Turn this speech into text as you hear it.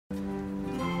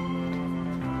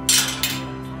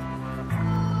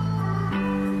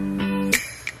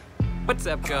What's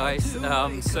up, guys?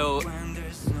 So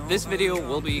this video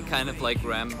will be kind of like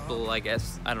ramble, I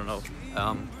guess. I don't know.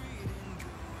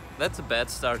 That's a bad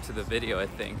start to the video, I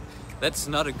think. That's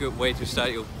not a good way to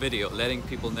start your video, letting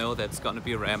people know that's gonna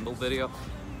be a ramble video.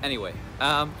 Anyway,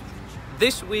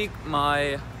 this week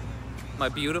my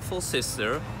beautiful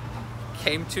sister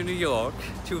came to New York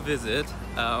to visit,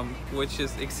 which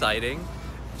is exciting.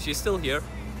 She's still here.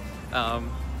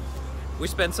 We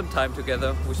spent some time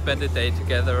together. We spent a day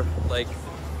together, like,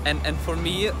 and for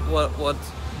me,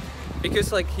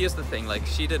 because like, here's the thing, like,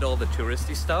 she did all the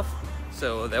touristy stuff,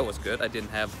 so that was good.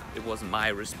 It wasn't my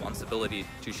responsibility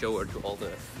to show her to all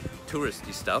the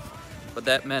touristy stuff, but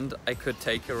that meant I could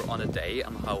take her on a day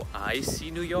on how I see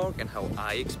New York and how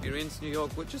I experience New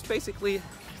York, which is basically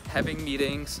having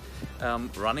meetings,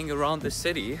 running around the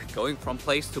city, going from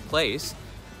place to place,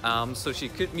 so she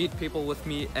could meet people with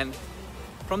me. And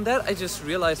from that, I just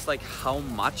realized like how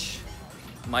much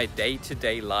my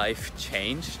day-to-day life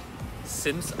changed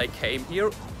since I came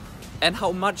here, and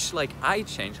how much like I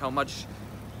changed, how much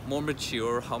more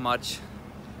mature, how much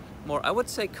more, I would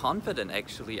say, confident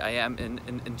actually I am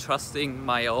in trusting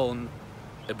my own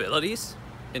abilities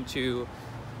into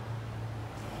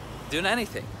doing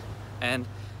anything. And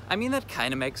I mean, that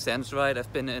kind of makes sense, right?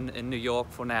 I've been in New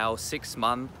York for now 6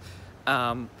 months.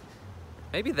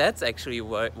 Maybe that's actually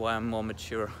why I'm more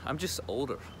mature. I'm just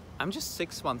older. I'm just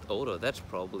 6 months older, that's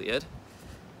probably it.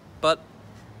 But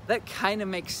that kind of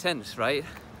makes sense, right?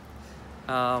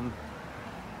 And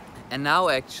now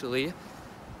actually,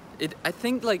 I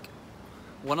think like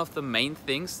one of the main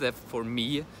things that for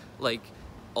me, like,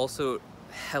 also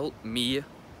helped me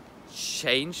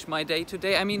change my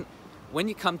day-to-day. I mean, when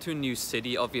you come to a new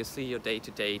city, obviously your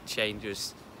day-to-day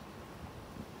changes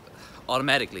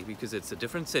automatically, because it's a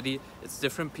different city, it's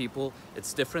different people,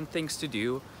 it's different things to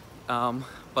do.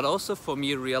 But also for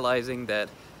me, realizing that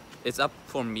it's up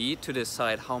for me to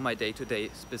decide how my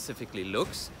day-to-day specifically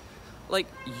looks. Like,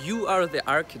 you are the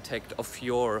architect of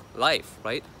your life,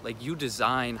 right? Like, you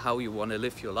design how you want to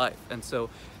live your life. And so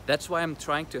that's why I'm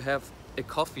trying to have a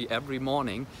coffee every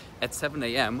morning at 7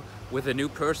 a.m. with a new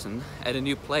person at a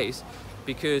new place,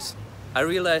 because I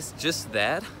realized just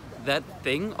that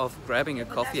thing of grabbing a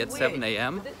coffee at 7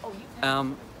 a.m.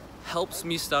 Helps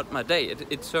me start my day.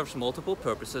 It serves multiple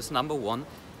purposes. Number one,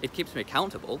 it keeps me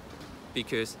accountable,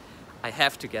 because I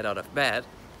have to get out of bed,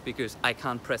 because I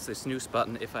can't press the snooze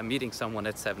button if I'm meeting someone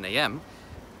at 7 a.m.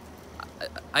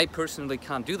 I personally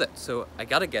can't do that, so I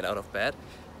gotta get out of bed.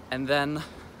 And then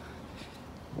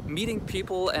meeting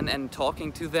people and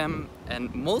talking to them,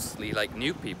 and mostly like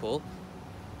new people,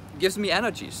 gives me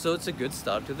energy. So it's a good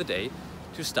start to the day,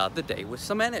 to start the day with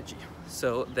some energy.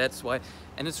 So that's why,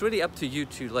 and it's really up to you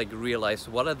to like realize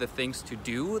what are the things to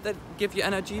do that give you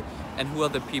energy, and who are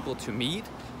the people to meet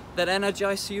that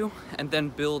energize you, and then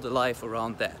build a life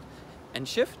around that and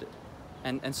shift it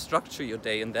and structure your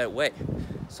day in that way,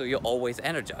 so you're always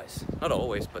energized. Not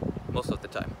always, but most of the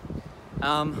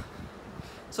time.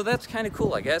 So that's kind of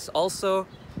cool, I guess. Also,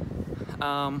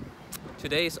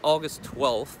 today is August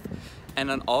 12th, and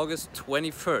on August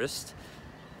 21st,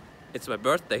 it's my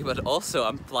birthday, but also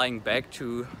I'm flying back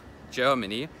to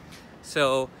Germany.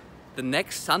 So the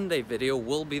next Sunday video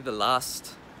will be the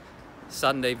last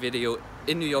Sunday video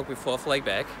in New York before I fly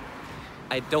back.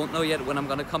 I don't know yet when I'm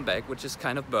gonna come back, which is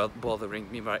kind of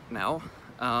bothering me right now.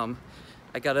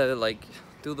 I gotta like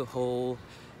do the whole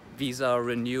visa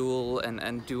renewal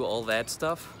and do all that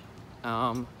stuff.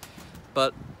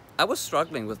 But I was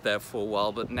struggling with that for a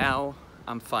while, but now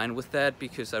I'm fine with that,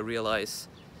 because I realize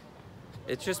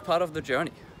it's just part of the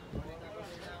journey.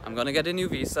 I'm gonna get a new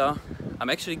visa. I'm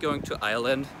actually going to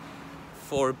Ireland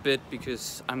for a bit,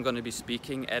 because I'm gonna be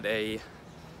speaking at a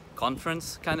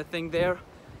conference kind of thing there.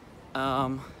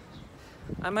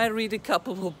 I might read a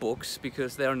couple more books,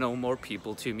 because there are no more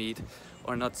people to meet,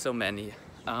 or not so many.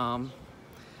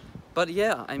 But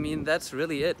yeah, I mean, that's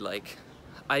really it. Like,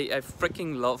 I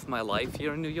freaking love my life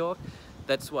here in New York.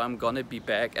 That's why I'm gonna be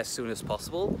back as soon as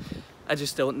possible. I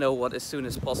just don't know what as soon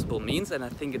as possible means, and I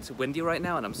think it's windy right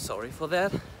now, and I'm sorry for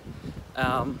that.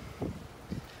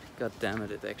 God damn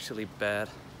it, it's actually bad.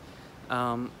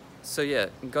 So yeah,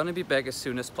 I'm gonna be back as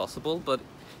soon as possible, but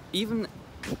even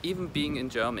being in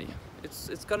Germany,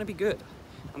 it's gonna be good.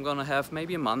 I'm gonna have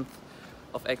maybe a month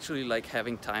of actually like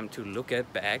having time to look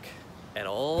back at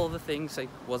all the things I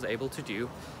was able to do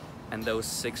in those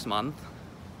 6 months,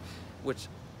 which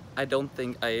I don't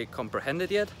think I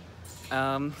comprehended yet.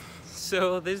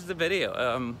 So this is the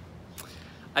video.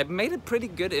 I've made a pretty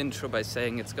good intro by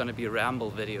saying it's gonna be a ramble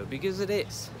video, because it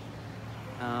is.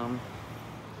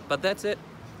 But that's it.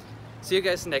 See you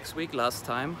guys next week, last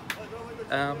time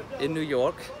in New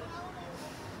York.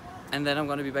 and then I'm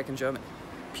gonna be back in Germany.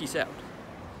 Peace out.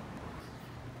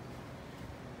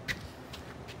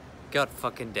 God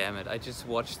fucking damn it, I just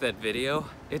watched that video.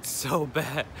 It's so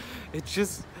bad. It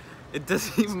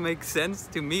doesn't even make sense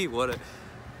to me.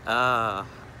 I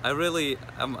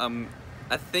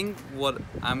think what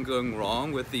I'm going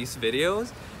wrong with these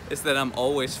videos is that I'm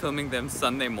always filming them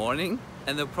Sunday morning,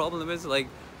 and the problem is, like,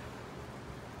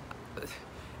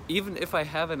 even if I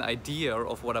have an idea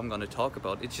of what I'm gonna talk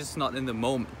about, it's just not in the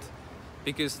moment.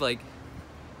 Because, like,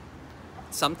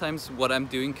 sometimes what I'm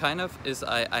doing kind of is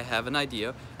I have an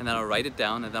idea and then I write it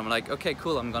down and then I'm like, okay,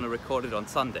 cool, I'm gonna record it on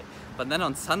Sunday. But then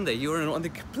on Sunday you're on a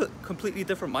completely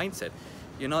different mindset.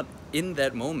 You're not in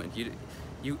that moment.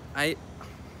 I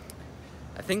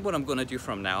think what I'm gonna do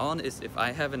from now on is, if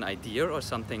I have an idea or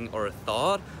something, or a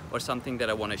thought or something that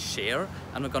I want to share,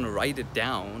 I'm not gonna write it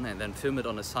down and then film it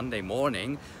on a Sunday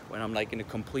morning when I'm like in a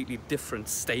completely different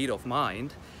state of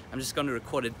mind. I'm just gonna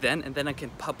record it then, and then I can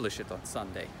publish it on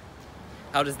Sunday.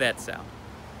 How does that sound?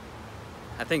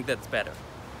 I think that's better.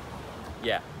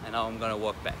 Yeah, and now I'm gonna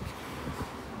walk back.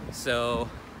 So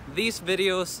these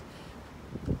videos,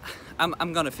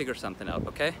 I'm gonna figure something out,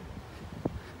 okay?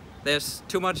 There's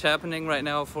too much happening right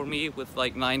now for me with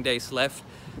like 9 days left,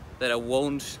 that I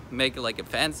won't make like a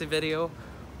fancy video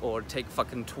or take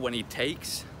fucking 20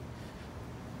 takes.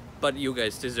 But you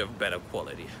guys deserve better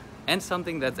quality. And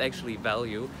something that's actually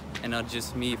value, and not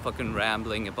just me fucking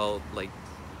rambling about like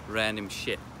random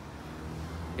shit,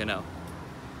 you know.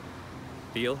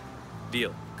 Deal?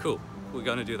 Deal. Cool. We're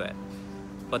gonna do that.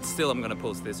 But still, I'm gonna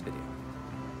post this video.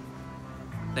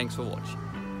 Thanks for watching.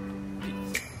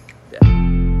 Peace. Yeah.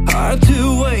 Hard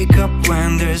to wake up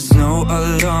when there's no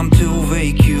alarm to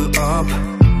wake you up.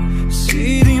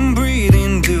 Sitting,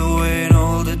 breathing, doing